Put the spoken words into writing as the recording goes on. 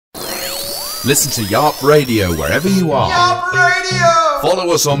Listen to YARP Radio wherever you are. YARP Radio!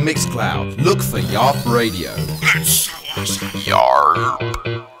 Follow us on Mixcloud. Look for YARP Radio.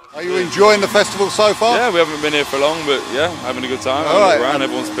 YARP. Are you enjoying the festival so far? Yeah, we haven't been here for long, but yeah, having a good time. All right. Around,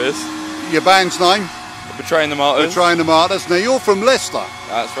 everyone's pissed. Your band's name? Betraying the Martyrs. Betraying the Martyrs. Now you're from Leicester.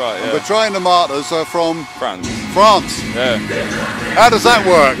 That's right, yeah. And Betraying the Martyrs are from France. France. Yeah. How does that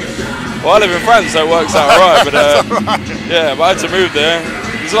work? Well, I live in France, so it works out alright, but yeah, but I had to move there.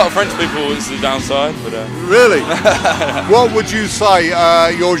 There's a lot of French people, which is the downside, but Really? What would you say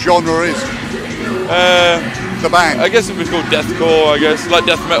your genre is? The band? I guess it was called deathcore, I guess, like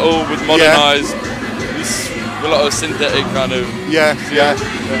death metal with modernised, a lot of synthetic kind of... Yeah.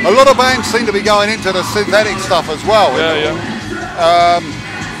 A lot of bands seem to be going into the synthetic stuff as well. Yeah.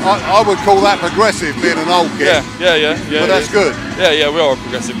 I would call that progressive, being an old gig. Yeah. But that's good. Yeah, we are a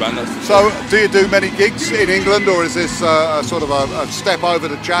progressive band, that's for sure. So, do you do many gigs in England, or is this a sort of a step over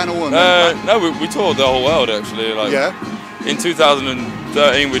the channel? And no, we toured the whole world, actually. Like, in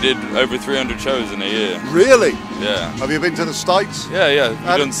 2013, we did over 300 shows in a year. Really? Yeah. Have you been to the States? Yeah.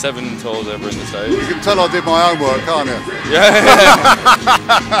 We've done 7 tours over in the States. You can tell I did my homework, can't you? Yeah.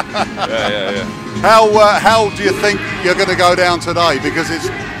 How do you think you're going to go down today? Because it's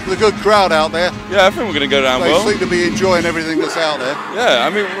a good crowd out there. Yeah, I think we're going to go down well. They seem to be enjoying everything that's out there. Yeah, I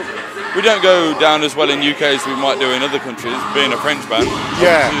mean, we don't go down as well in UK as we might do in other countries, being a French band.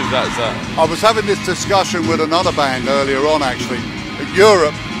 Yeah. That's I was having this discussion with another band earlier on, actually.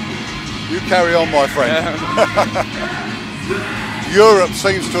 Europe, you carry on, my friend. Yeah. Europe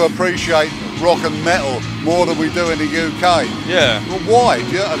seems to appreciate rock and metal more than we do in the UK. Yeah. Well, why?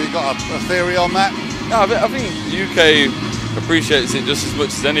 Have you got a theory on that? No, I think the UK appreciates it just as much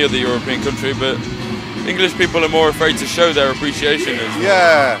as any other European country, but English people are more afraid to show their appreciation as well.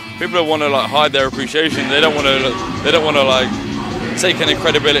 Yeah. People want to like hide their appreciation. They don't want to like take any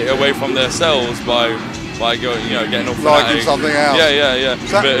credibility away from themselves by going, getting all liking something else. Yeah.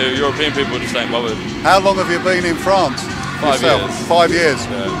 But European people just ain't bothered. How long have you been in France? 5 years. 5 years.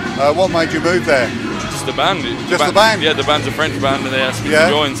 Yeah. What made you move there? Just the band. The band? Yeah, the band's a French band, and they asked me to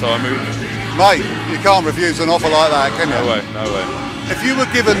join, so I moved. Mate, you can't refuse an offer like that, can you? No way. If you were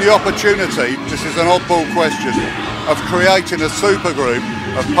given the opportunity, this is an oddball question, of creating a supergroup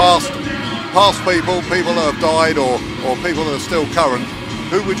of past people that have died or people that are still current,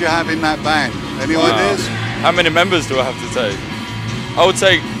 who would you have in that band? Any ideas? How many members do I have to take? I would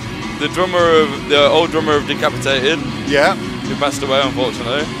take the old drummer of Decapitated. Yeah. Who passed away,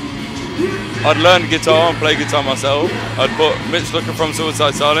 unfortunately. I'd learn guitar and play guitar myself. I'd put Mitch Looker from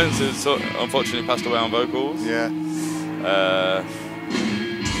Suicide Silence, who unfortunately passed away on vocals. Yeah.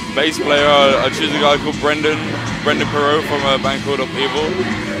 Bass player, I'd choose a guy called Brendan Perot from a band called Upheaval.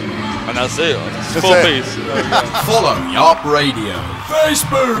 And that's it. It's a full piece. Follow YARP Radio.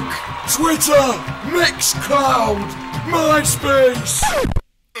 Facebook, Twitter, Mixcloud, MySpace.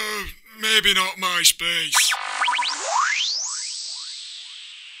 Maybe not MySpace.